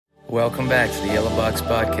Welcome back to the Yellow Box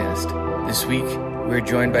Podcast. This week, we're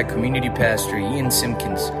joined by Community Pastor Ian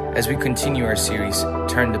Simpkins as we continue our series,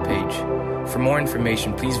 Turn the Page. For more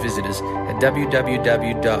information, please visit us at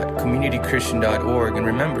www.communitychristian.org. And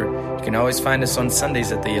remember, you can always find us on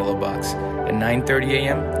Sundays at the Yellow Box at 9:30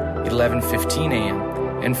 a.m., 11:15 a.m.,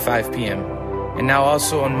 and 5 p.m. And now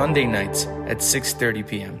also on Monday nights at 6:30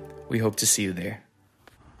 p.m. We hope to see you there.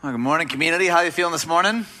 Well, good morning, community. How are you feeling this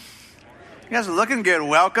morning? You guys are looking good.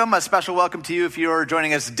 Welcome. A special welcome to you if you're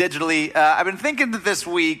joining us digitally. I've been thinking this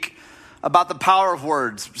week about the power of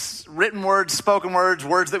words, written words, spoken words,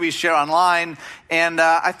 words that we share online. And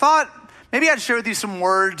I thought maybe I'd share with you some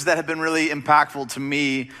words that have been really impactful to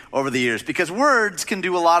me over the years. Because words can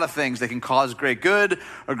do a lot of things. They can cause great good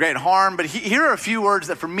or great harm. But here are a few words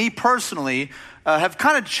that for me personally have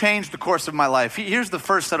kind of changed the course of my life. Here's the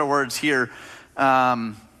first set of words here.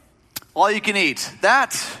 All you can eat.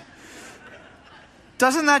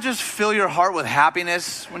 Doesn't that just fill your heart with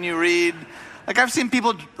happiness when you read? Like I've seen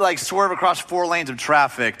people like swerve across 4 lanes of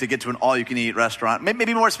traffic to get to an all-you-can-eat restaurant.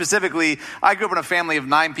 Maybe more specifically, I grew up in a family of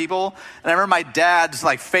 9 people, and I remember my dad's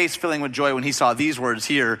like face filling with joy when he saw these words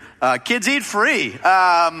here: "Kids eat free."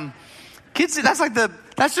 Kids,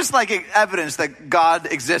 that's just like evidence that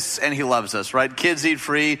God exists and He loves us, right? Kids eat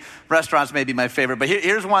free. Restaurants may be my favorite, but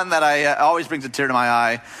here's one that I always brings a tear to my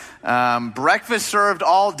eye. Breakfast served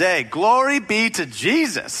all day. Glory be to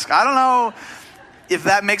Jesus. I don't know if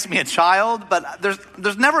that makes me a child, but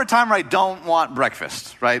there's never a time where I don't want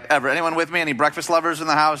breakfast, right? Ever. Anyone with me? Any breakfast lovers in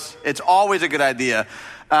the house? It's always a good idea.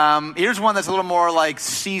 Here's one that's a little more like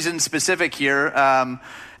season specific here.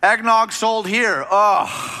 Eggnog sold here.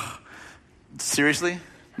 Oh, seriously?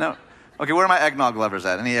 No. Okay, where are my eggnog lovers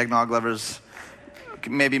at? Any eggnog lovers?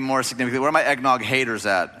 Maybe more significantly, where are my eggnog haters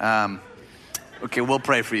at? Okay, we'll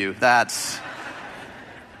pray for you. That's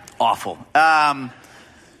awful. But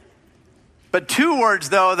 2 words,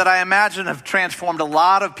 though, that I imagine have transformed a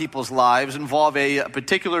lot of people's lives involve a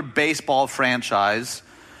particular baseball franchise.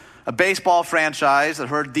 A baseball franchise that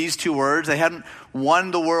heard these 2 words. They hadn't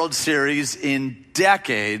won the World Series in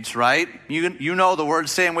decades, right? You know the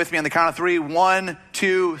words. Say them with me on the count of 3. 1,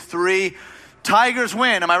 2, 3. Tigers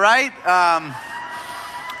win. Am I right?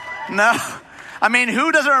 No. I mean,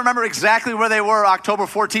 who doesn't remember exactly where they were October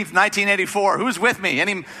 14th, 1984? Who's with me? Have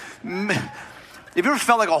you ever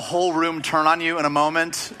felt like a whole room turn on you in a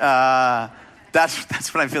moment?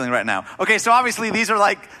 That's what I'm feeling right now. Okay, so obviously these are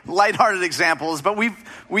like lighthearted examples, but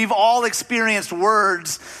we've all experienced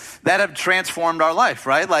words that have transformed our life,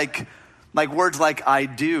 right? Like words like I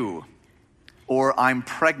do, or I'm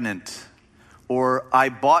pregnant, or I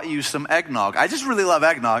bought you some eggnog. I just really love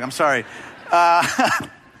eggnog. I'm sorry.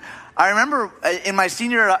 I remember in my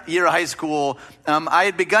senior year of high school, I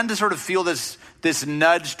had begun to sort of feel this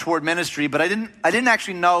nudge toward ministry, but I didn't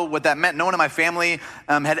actually know what that meant. No one in my family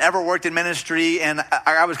had ever worked in ministry, and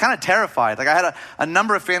I was kind of terrified. Like I had a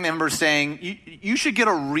number of family members saying, you should get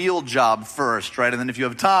a real job first, right? And then if you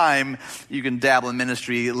have time, you can dabble in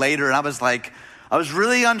ministry later. And I was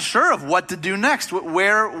really unsure of what to do next.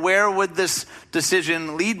 Where would this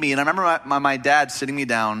decision lead me? And I remember my dad sitting me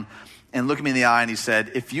down and looking me in the eye, and he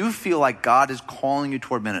said, if you feel like God is calling you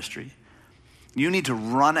toward ministry, you need to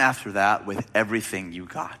run after that with everything you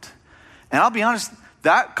got. And I'll be honest,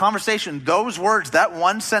 that conversation, those words, that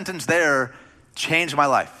one sentence there changed my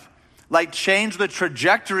life. Like changed the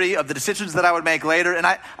trajectory of the decisions that I would make later. And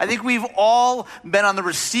I think we've all been on the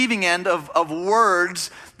receiving end of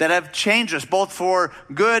words that have changed us, both for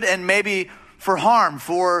good and maybe for harm,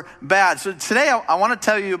 for bad. So today I want to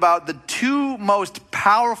tell you about the 2 most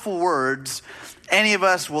powerful words any of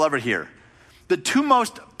us will ever hear. The 2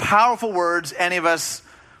 most powerful words any of us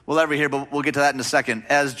will ever hear, but we'll get to that in a second.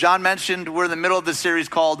 As John mentioned, we're in the middle of this series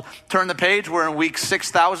called Turn the Page. We're in week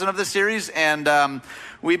 6,000 of this series, and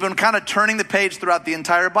we've been kind of turning the page throughout the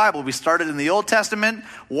entire Bible. We started in the Old Testament,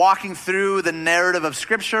 walking through the narrative of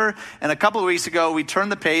Scripture, and a couple of weeks ago, we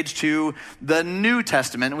turned the page to the New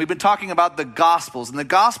Testament, and we've been talking about the Gospels. And the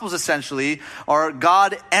Gospels essentially are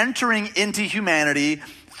God entering into humanity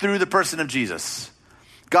through the person of Jesus.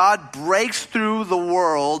 God breaks through the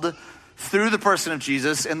world through the person of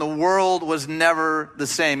Jesus, and the world was never the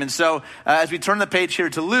same. And so as we turn the page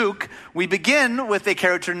here to Luke, we begin with a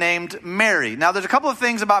character named Mary. Now, there's a couple of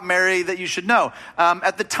things about Mary that you should know.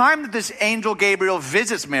 At the time that this angel Gabriel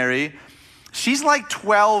visits Mary, she's like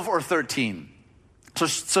 12 or 13.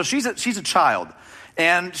 So she's a child,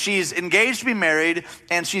 and she's engaged to be married,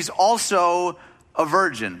 and she's also a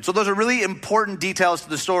virgin. So those are really important details to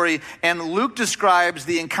the story. And Luke describes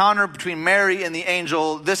the encounter between Mary and the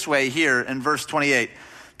angel this way here in verse 28.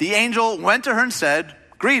 The angel went to her and said,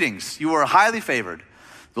 "Greetings, you are highly favored.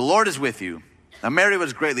 The Lord is with you." Now Mary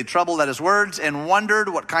was greatly troubled at his words and wondered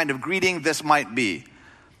what kind of greeting this might be.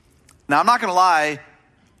 Now I'm not going to lie,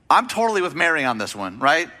 I'm totally with Mary on this one,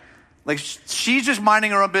 right? Like she's just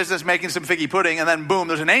minding her own business, making some figgy pudding, and then boom,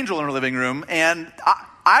 there's an angel in her living room, and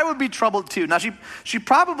I would be troubled too. Now she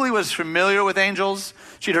probably was familiar with angels.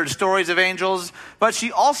 She'd heard stories of angels, but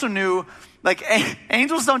she also knew like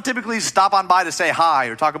angels don't typically stop on by to say hi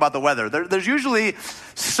or talk about the weather. There's usually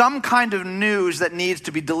some kind of news that needs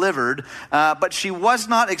to be delivered, but she was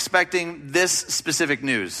not expecting this specific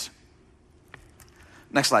news.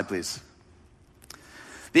 Next slide, please.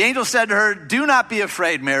 The angel said to her, "Do not be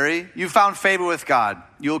afraid, Mary. You found favor with God.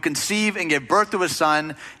 You will conceive and give birth to a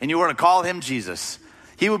son, and you are to call him Jesus.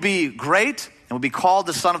 He will be great and will be called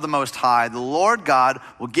the Son of the Most High. The Lord God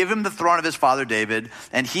will give him the throne of his father David,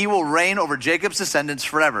 and he will reign over Jacob's descendants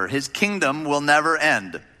forever. His kingdom will never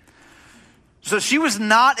end." So she was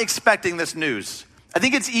not expecting this news. I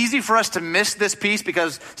think it's easy for us to miss this piece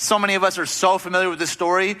because so many of us are so familiar with this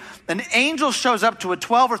story. An angel shows up to a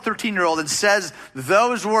 12 or 13-year-old and says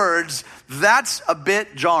those words. That's a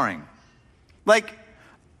bit jarring. Like,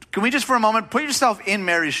 can we just for a moment put yourself in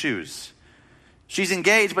Mary's shoes? She's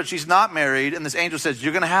engaged, but she's not married. And this angel says,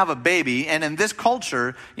 you're going to have a baby. And in this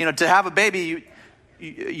culture, to have a baby,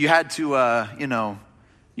 you had to,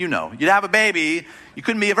 you'd have a baby. You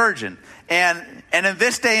couldn't be a virgin. And in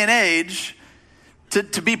this day and age,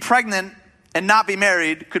 to be pregnant and not be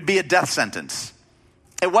married could be a death sentence.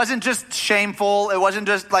 It wasn't just shameful. It wasn't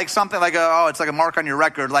just like something like, it's like a mark on your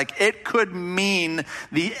record. Like it could mean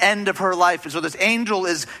the end of her life. And so this angel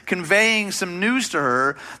is conveying some news to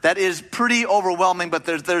her that is pretty overwhelming. But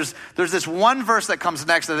there's this one verse that comes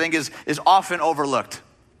next that I think is often overlooked.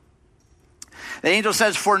 The angel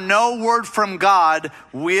says, "For no word from God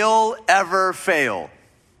will ever fail.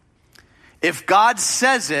 If God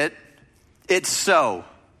says it, it's so.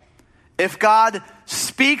 If God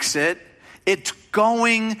speaks it, it's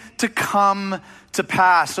going to come to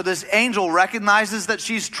pass." So this angel recognizes that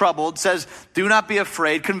she's troubled, says, "Do not be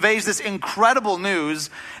afraid," conveys this incredible news,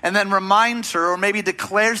 and then reminds her, or maybe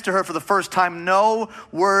declares to her for the first time, no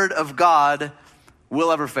word of God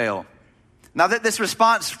will ever fail. Now that this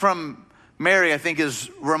response from Mary, I think, is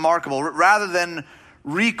remarkable. Rather than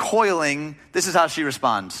recoiling, this is how she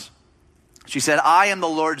responds. She said, "I am the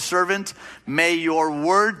Lord's servant. May your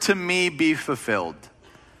word to me be fulfilled."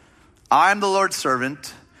 I am the Lord's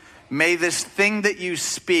servant. May this thing that you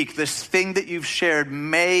speak, this thing that you've shared,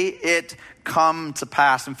 may it come to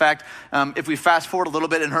pass. In fact, if we fast forward a little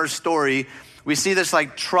bit in her story, we see this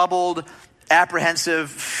like troubled,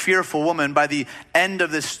 apprehensive, fearful woman by the end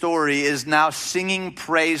of this story is now singing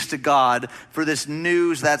praise to God for this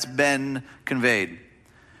news that's been conveyed.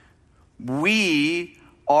 We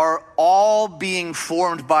are all being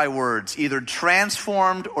formed by words, either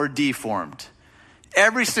transformed or deformed.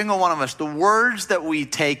 Every single one of us, the words that we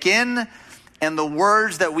take in and the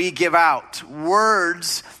words that we give out.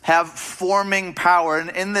 Words have forming power. And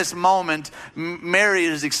in this moment, Mary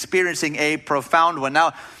is experiencing a profound one.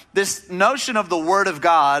 Now, this notion of the Word of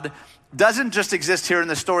God doesn't just exist here in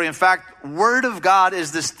the story. In fact, Word of God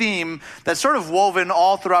is this theme that's sort of woven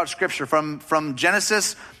all throughout Scripture, from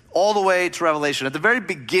Genesis all the way to Revelation. At the very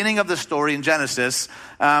beginning of the story in Genesis,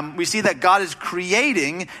 we see that God is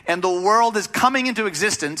creating and the world is coming into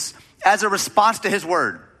existence as a response to his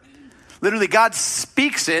word. Literally, God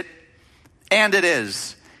speaks it and it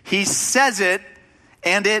is. He says it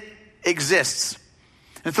and it exists.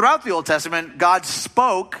 And throughout the Old Testament, God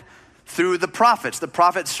spoke through the prophets. The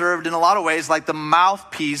prophets served in a lot of ways like the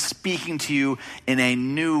mouthpiece speaking to you in a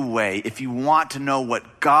new way. If you want to know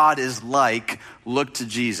what God is like, look to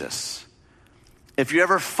Jesus. If you're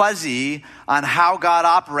ever fuzzy on how God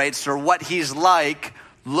operates or what he's like,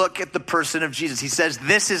 look at the person of Jesus. He says,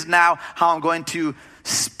 this is now how I'm going to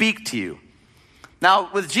speak to you. Now,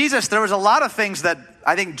 with Jesus, there was a lot of things that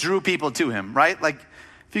I think drew people to him, right? Like,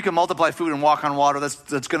 if you can multiply food and walk on water,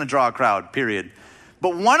 that's going to draw a crowd, period.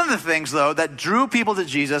 But one of the things, though, that drew people to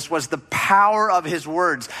Jesus was the power of his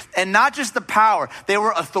words. And not just the power. They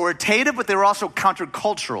were authoritative, but they were also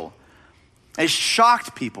countercultural. They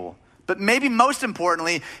shocked people. But maybe most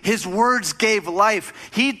importantly, his words gave life.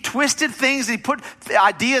 He twisted things. He put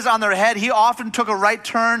ideas on their head. He often took a right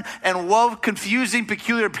turn and wove confusing,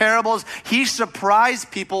 peculiar parables. He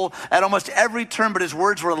surprised people at almost every turn, but his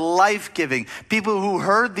words were life-giving. People who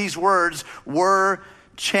heard these words were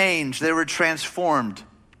changed. They were transformed.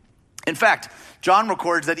 In fact, John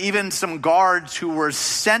records that even some guards who were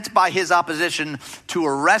sent by his opposition to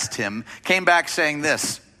arrest him came back saying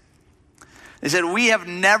this. They said, "We have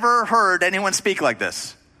never heard anyone speak like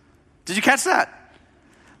this." Did you catch that?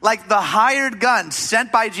 like the hired gun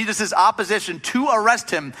sent by Jesus' opposition to arrest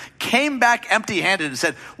him, came back empty-handed and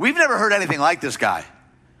said, we've never heard anything like this guy.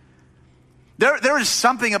 There is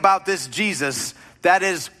something about this Jesus that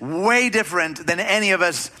is way different than any of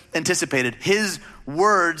us anticipated. His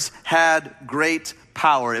words had great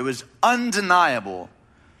power. It was undeniable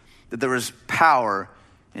that there was power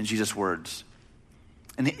in Jesus' words.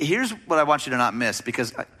 And here's what I want you to not miss,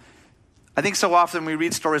 because I think so often we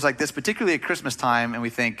read stories like this, particularly at Christmas time, and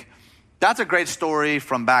we think, that's a great story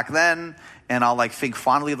from back then, and I'll think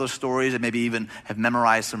fondly of those stories and maybe even have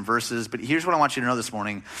memorized some verses. But here's what I want you to know this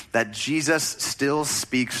morning, that Jesus still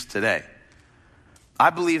speaks today.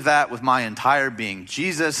 I believe that with my entire being.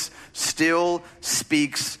 Jesus still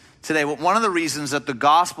speaks today. Well, one of the reasons that the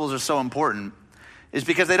Gospels are so important is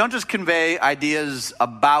because they don't just convey ideas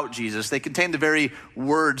about Jesus, they contain the very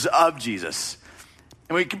words of Jesus.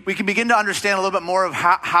 And we can begin to understand a little bit more of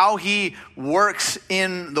how he works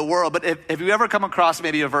in the world. But have you ever come across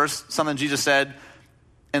maybe a verse, something Jesus said,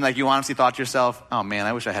 and you honestly thought to yourself, oh man,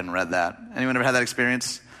 I wish I hadn't read that? Anyone ever had that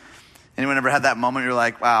experience? Anyone ever had that moment you're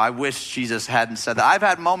like, wow, I wish Jesus hadn't said that? I've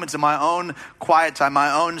had moments in my own quiet time,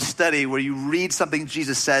 my own study, where you read something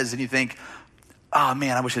Jesus says and you think, oh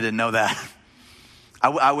man, I wish I didn't know that.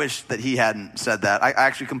 I wish that he hadn't said that. I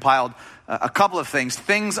actually compiled a couple of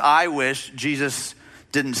things I wish Jesus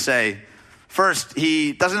didn't say. First,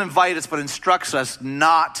 he doesn't invite us, but instructs us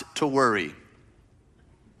not to worry.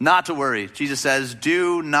 Not to worry. Jesus says,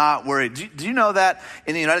 do not worry. Do you know that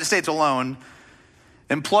in the United States alone,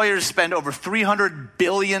 employers spend over $300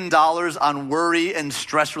 billion on worry and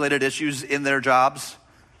stress-related issues in their jobs,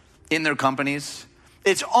 in their companies?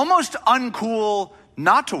 It's almost uncool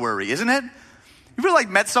not to worry, isn't it? You ever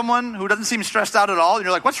met someone who doesn't seem stressed out at all, and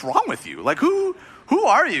you're like, what's wrong with you? Who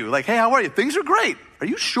are you? Hey, how are you? Things are great. Are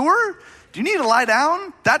you sure? Do you need to lie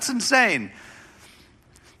down? That's insane.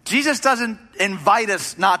 Jesus doesn't invite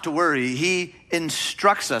us not to worry. He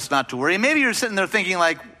instructs us not to worry. And maybe you're sitting there thinking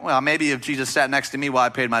well, maybe if Jesus sat next to me while I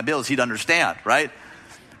paid my bills, he'd understand, right?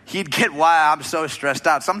 He'd get why I'm so stressed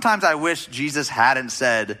out. Sometimes I wish Jesus hadn't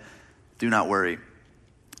said, do not worry.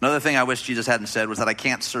 Another thing I wish Jesus hadn't said was that I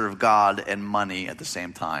can't serve God and money at the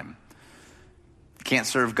same time. I can't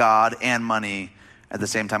serve God and money at the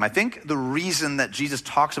same time. I think the reason that Jesus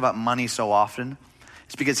talks about money so often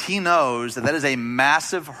is because he knows that is a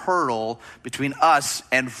massive hurdle between us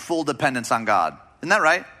and full dependence on God. Isn't that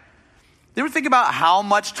right? You ever think about how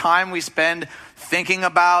much time we spend thinking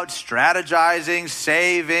about, strategizing,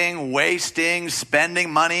 saving, wasting,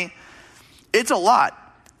 spending money? It's a lot.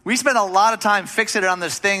 We spend a lot of time fixated on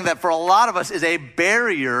this thing that for a lot of us is a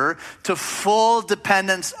barrier to full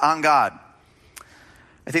dependence on God.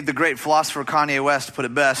 I think the great philosopher Kanye West put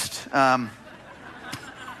it best. Haven't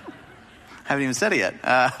even said it yet.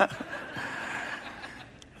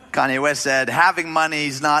 Kanye West said, having money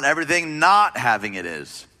is not everything, not having it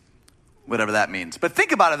is. Whatever that means. But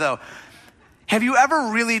think about it though. Have you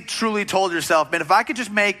ever really truly told yourself, man, if I could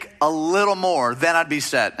just make a little more, then I'd be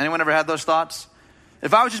set? Anyone ever had those thoughts?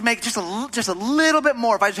 If I would just make just a little bit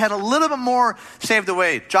more, if I just had a little bit more saved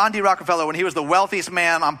away. John D. Rockefeller, when he was the wealthiest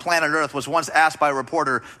man on planet Earth, was once asked by a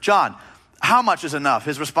reporter, John, how much is enough?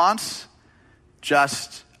 His response,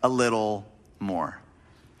 just a little more.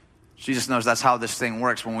 Jesus knows that's how this thing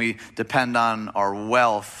works. When we depend on our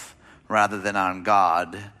wealth rather than on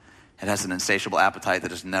God, it has an insatiable appetite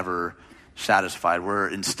that is never satisfied. We're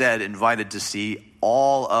instead invited to see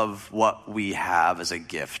all of what we have as a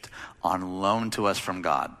gift on loan to us from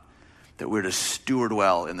God, that we're to steward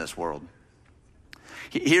well in this world.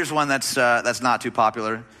 Here's one that's not too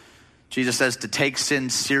popular. Jesus says to take sin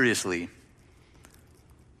seriously.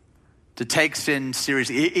 To take sin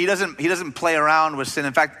seriously. He doesn't play around with sin.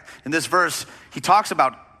 In fact, in this verse, he talks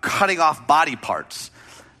about cutting off body parts.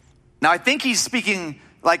 Now, I think he's speaking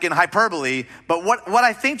in hyperbole, but what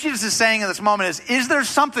I think Jesus is saying in this moment is there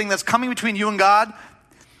something that's coming between you and God?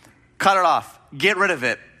 Cut it off. Get rid of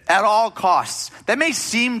it at all costs. That may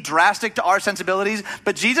seem drastic to our sensibilities,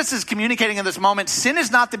 but Jesus is communicating in this moment, sin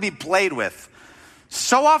is not to be played with.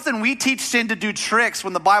 So often we teach sin to do tricks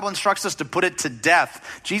when the Bible instructs us to put it to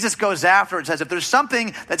death. Jesus goes after it and says, if there's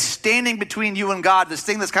something that's standing between you and God, this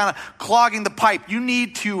thing that's kind of clogging the pipe, you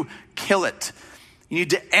need to kill it. You need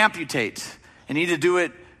to amputate. And you need to do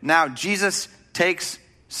it now. Jesus takes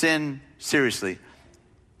sin seriously.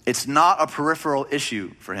 It's not a peripheral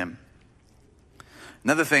issue for him.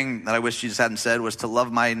 Another thing that I wish Jesus hadn't said was to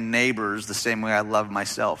love my neighbors the same way I love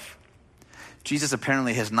myself. Jesus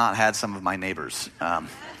apparently has not had some of my neighbors.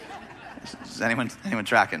 Is anyone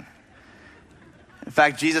tracking? In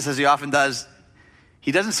fact, Jesus, as he often does,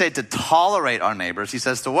 he doesn't say to tolerate our neighbors. He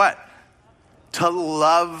says to what? to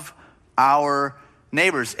love our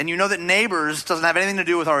neighbors. And you know that neighbors doesn't have anything to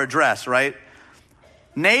do with our address, right?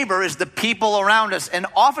 Neighbor is the people around us, and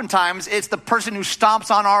oftentimes it's the person who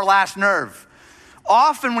stomps on our last nerve.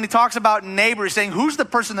 Often when he talks about neighbor, he's saying, who's the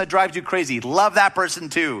person that drives you crazy? Love that person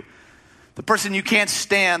too. The person you can't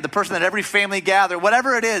stand, the person that every family gather,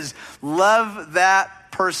 whatever it is, love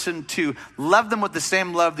that person too. Love them with the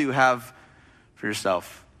same love that you have for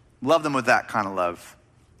yourself. Love them with that kind of love.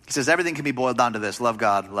 He says everything can be boiled down to this: love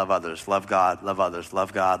God, love others, love God, love others,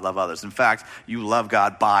 love God, love others. In fact, you love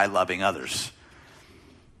God by loving others,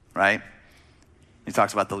 right? He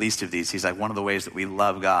talks about the least of these. He's like, one of the ways that we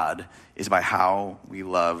love God is by how we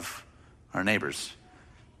love our neighbors.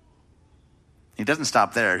 He doesn't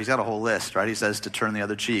stop there. He's got a whole list, right? He says to turn the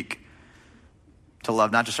other cheek, to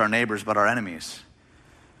love not just our neighbors, but our enemies,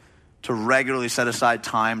 to regularly set aside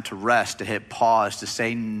time to rest, to hit pause, to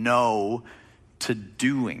say no to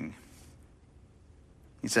doing.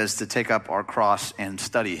 He says to take up our cross and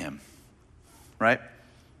study him, right?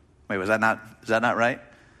 Wait, is that not right?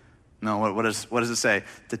 No, what does it say?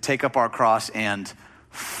 To take up our cross and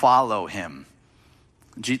follow him.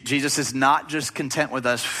 Jesus is not just content with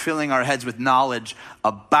us filling our heads with knowledge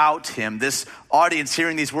about him. This audience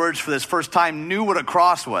hearing these words for this first time knew what a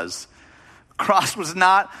cross was. A cross was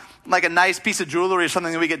not like a nice piece of jewelry or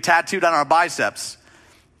something that we get tattooed on our biceps.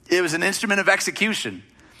 It was an instrument of execution.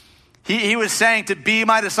 He was saying to be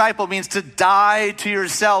my disciple means to die to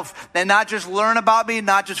yourself and not just learn about me,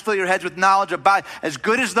 not just fill your heads with knowledge about. As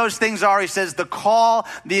good as those things are, he says the call,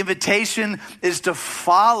 the invitation is to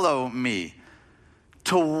follow me,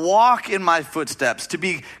 to walk in my footsteps, to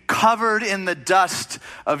be covered in the dust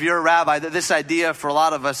of your rabbi. That this idea for a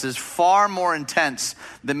lot of us is far more intense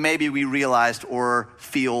than maybe we realized or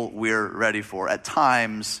feel we're ready for. At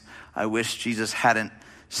times, I wish Jesus hadn't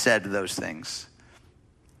said those things.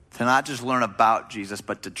 To not just learn about Jesus,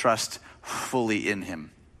 but to trust fully in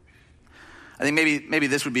him. I think maybe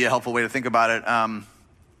this would be a helpful way to think about it.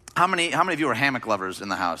 How many of you are hammock lovers in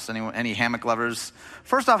the house? Any hammock lovers?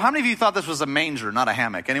 First off, how many of you thought this was a manger, not a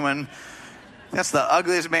hammock? Anyone? That's the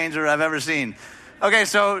ugliest manger I've ever seen. Okay,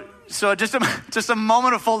 so just a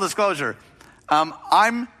moment of full disclosure.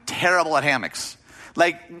 I'm terrible at hammocks.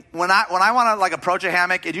 Like when I want to like approach a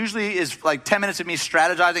hammock, it usually is like 10 minutes of me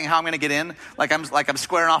strategizing how I'm going to get in, like I'm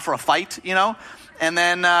squaring off for a fight, you know. And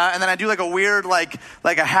then I do like a weird like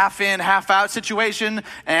a half in, half out situation, and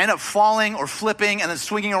I end up falling or flipping and then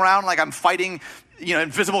swinging around like I'm fighting,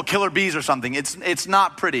 invisible killer bees or something. It's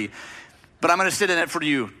not pretty, but I'm going to sit in it for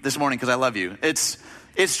you this morning because I love you. It's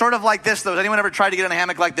sort of like this though. Has anyone ever tried to get in a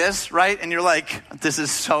hammock like this, right? And you're like, this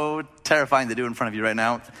is so terrifying to do in front of you right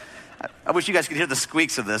now. I wish you guys could hear the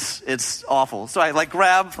squeaks of this. It's awful. So I like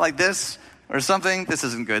grab like this or something. This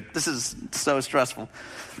isn't good. This is so stressful.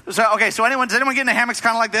 So does anyone get in a hammocks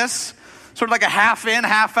kind of like this? Sort of like a half in,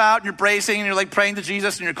 half out, and you're bracing and you're like praying to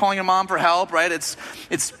Jesus and you're calling your mom for help, right?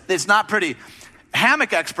 It's not pretty.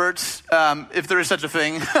 Hammock experts, if there is such a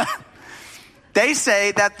thing, they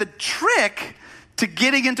say that the trick to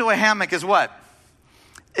getting into a hammock is what?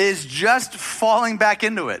 Is just falling back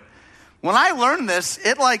into it. When I learned this,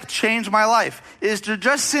 it like changed my life, is to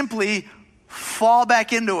just simply fall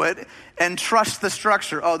back into it and trust the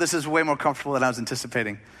structure. Oh, this is way more comfortable than I was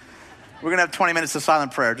anticipating. We're going to have 20 minutes of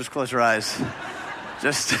silent prayer. Just close your eyes.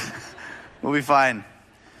 We'll be fine.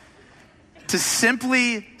 To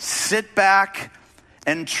simply sit back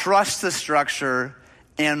and trust the structure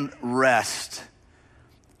and rest.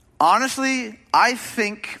 Honestly, I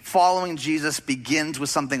think following Jesus begins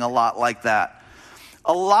with something a lot like that.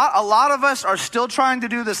 A lot of us are still trying to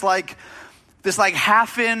do this like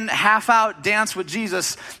half in, half out dance with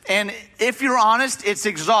Jesus. And if you're honest, it's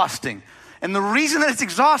exhausting. And the reason that it's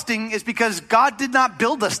exhausting is because God did not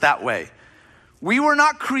build us that way. We were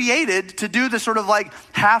not created to do this sort of like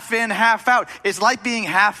half in, half out. It's like being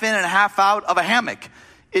half in and half out of a hammock.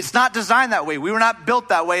 It's not designed that way. We were not built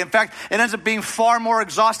that way. In fact, it ends up being far more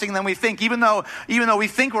exhausting than we think, even though we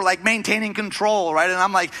think we're like maintaining control, right? And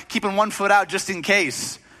I'm like keeping one foot out just in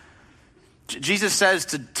case. Jesus says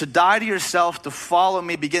to die to yourself, to follow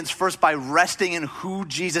me, begins first by resting in who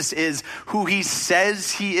Jesus is, who he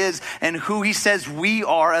says he is, and who he says we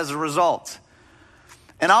are as a result.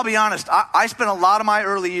 And I'll be honest, I spent a lot of my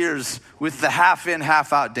early years with the half in,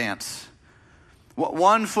 half out dance.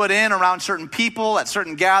 1 foot in around certain people at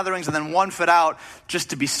certain gatherings, and then 1 foot out just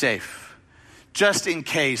to be safe, just in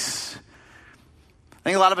case. I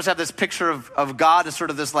think a lot of us have this picture of God as sort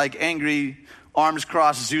of this like angry arms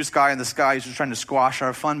crossed Zeus guy in the sky who's just trying to squash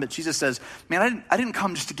our fun. But Jesus says, man, I didn't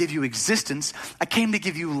come just to give you existence. I came to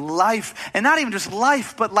give you life. And not even just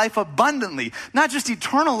life, but life abundantly. Not just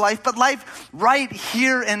eternal life, but life right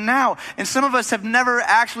here and now. And some of us have never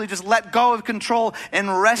actually just let go of control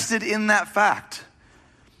and rested in that fact.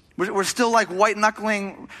 We're still like white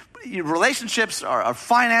knuckling relationships, our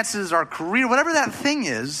finances, our career, whatever that thing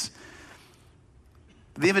is.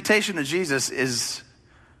 The invitation to Jesus is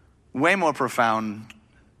way more profound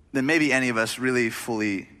than maybe any of us really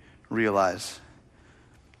fully realize.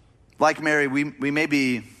 Like Mary, we may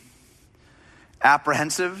be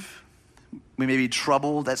apprehensive, we may be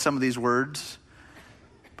troubled at some of these words,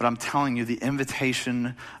 but I'm telling you, the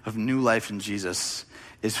invitation of new life in Jesus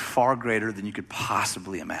is far greater than you could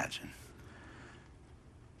possibly imagine.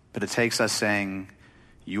 But it takes us saying,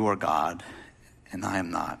 you are God and I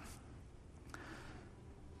am not.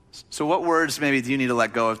 So what words maybe do you need to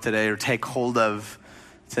let go of today or take hold of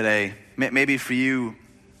today? Maybe for you,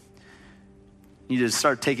 you need to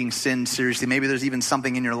start taking sin seriously. Maybe there's even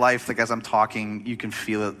something in your life, like as I'm talking, you can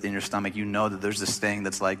feel it in your stomach. You know that there's this thing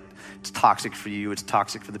that's like, it's toxic for you, it's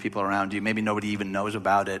toxic for the people around you. Maybe nobody even knows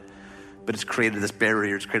about it, but it's created this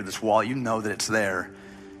barrier, it's created this wall. You know that it's there.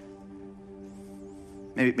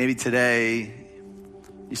 Maybe today,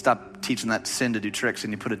 you stop teaching that sin to do tricks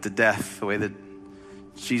and you put it to death the way that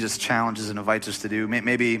Jesus challenges and invites us to do.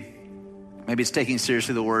 Maybe it's taking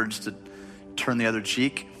seriously the words to turn the other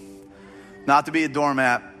cheek. Not to be a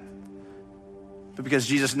doormat, but because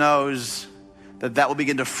Jesus knows that will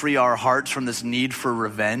begin to free our hearts from this need for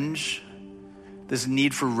revenge, this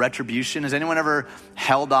need for retribution. Has anyone ever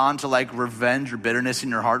held on to like revenge or bitterness in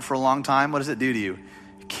your heart for a long time? What does it do to you?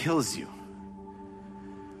 It kills you.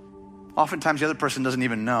 Oftentimes the other person doesn't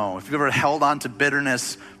even know. If you've ever held on to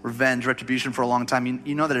bitterness, revenge, retribution for a long time,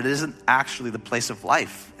 you know that it isn't actually the place of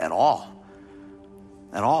life at all.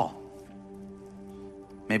 At all.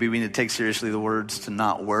 Maybe we need to take seriously the words to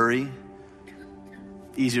not worry.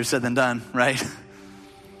 Easier said than done, right?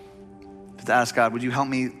 But to ask God, would you help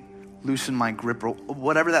me loosen my grip? Or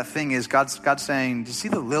whatever that thing is, God's saying, do you see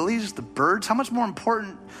the lilies, the birds? How much more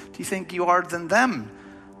important do you think you are than them?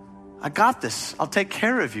 I got this. I'll take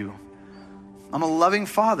care of you. I'm a loving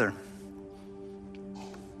Father.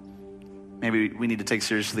 Maybe we need to take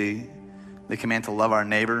seriously the command to love our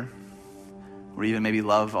neighbor, or even maybe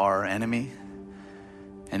love our enemy.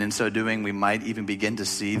 And in so doing, we might even begin to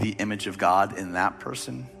see the image of God in that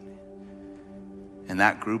person, in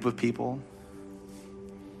that group of people.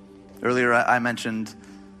 Earlier, I mentioned,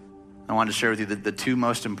 I wanted to share with you the two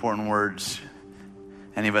most important words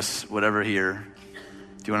any of us would ever hear.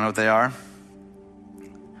 Do you want to know what they are?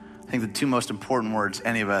 I think the two most important words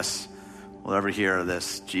any of us will ever hear are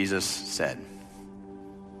this: Jesus said.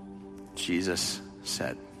 Jesus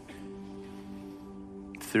said.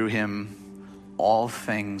 Through him, all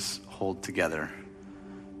things hold together.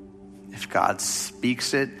 If God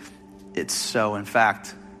speaks it, it's so. In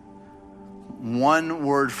fact, one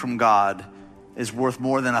word from God is worth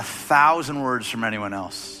more than 1,000 words from anyone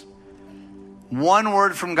else. One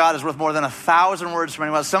word from God is worth more than 1,000 words from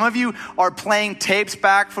anyone else. Some of you are playing tapes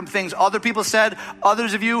back from things other people said.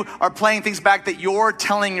 Others of you are playing things back that you're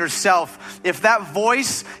telling yourself. If that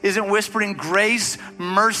voice isn't whispering grace,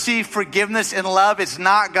 mercy, forgiveness, and love, it's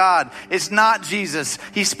not God. It's not Jesus.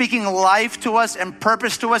 He's speaking life to us and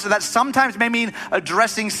purpose to us, and that sometimes may mean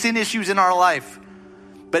addressing sin issues in our life.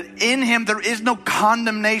 But in him, there is no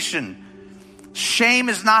condemnation. Shame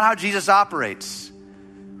is not how Jesus operates.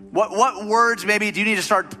 What words maybe do you need to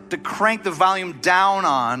start to crank the volume down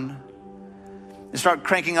on and start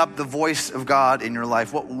cranking up the voice of God in your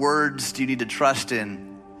life? What words do you need to trust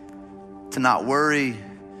in? To not worry,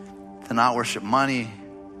 to not worship money,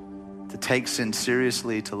 to take sin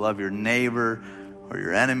seriously, to love your neighbor or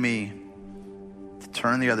your enemy, to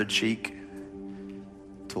turn the other cheek,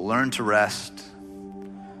 to learn to rest,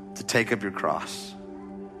 to take up your cross.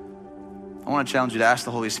 I want to challenge you to ask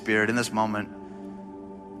the Holy Spirit in this moment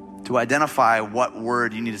to identify what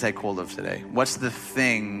word you need to take hold of today. What's the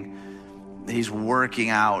thing that he's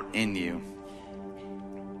working out in you?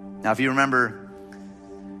 Now, if you remember,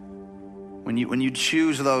 when you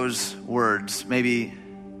choose those words, maybe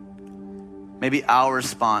our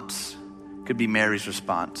response could be Mary's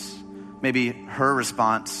response. Maybe her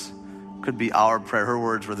response could be our prayer. Her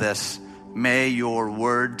words were this: may your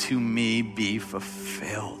word to me be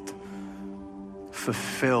fulfilled.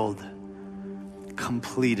 Fulfilled.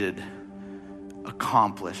 Completed,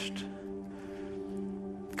 accomplished.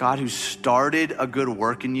 God, who started a good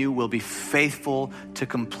work in you, will be faithful to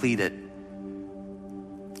complete it.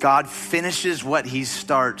 God finishes what he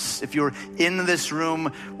starts. If you're in this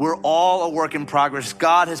room, we're all a work in progress.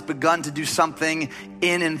 God has begun to do something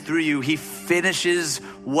in and through you. He finishes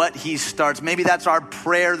what he starts. Maybe that's our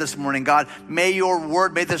prayer this morning. God, may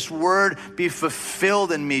this word be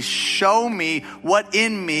fulfilled in me. Show me what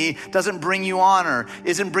in me doesn't bring you honor,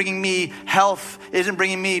 isn't bringing me health, isn't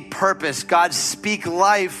bringing me purpose. God, speak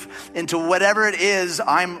life into whatever it is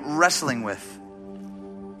I'm wrestling with.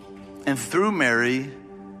 And through Mary,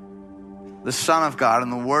 the Son of God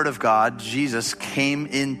and the Word of God, Jesus, came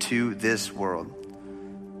into this world.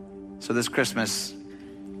 So this Christmas,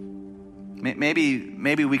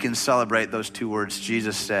 maybe we can celebrate those two words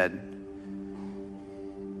Jesus said.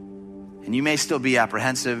 And you may still be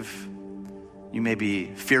apprehensive, you may be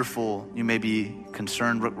fearful, you may be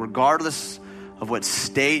concerned, but regardless of what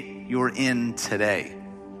state you're in today,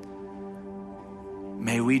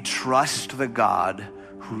 may we trust the God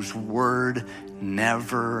whose word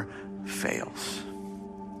never fails.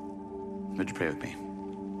 Would you pray with me?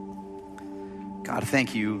 God,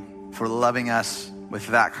 thank you for loving us with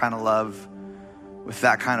that kind of love, with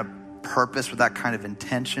that kind of purpose, with that kind of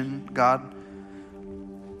intention, God.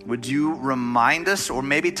 Would you remind us, or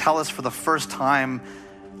maybe tell us for the first time,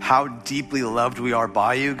 how deeply loved we are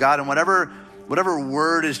by you, God? And whatever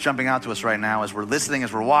word is jumping out to us right now as we're listening,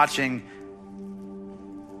 as we're watching,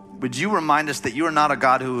 would you remind us that you are not a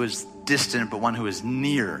God who is distant, but one who is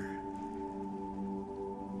near?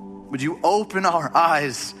 Would you open our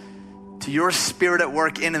eyes to your Spirit at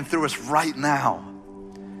work in and through us right now?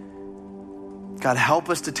 God, help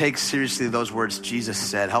us to take seriously those words Jesus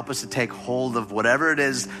said. Help us to take hold of whatever it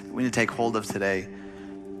is that we need to take hold of today.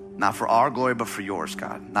 Not for our glory, but for yours,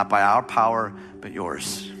 God. Not by our power, but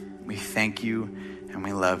yours. We thank you and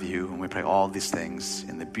we love you. And we pray all these things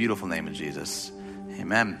in the beautiful name of Jesus.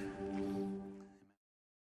 Amen.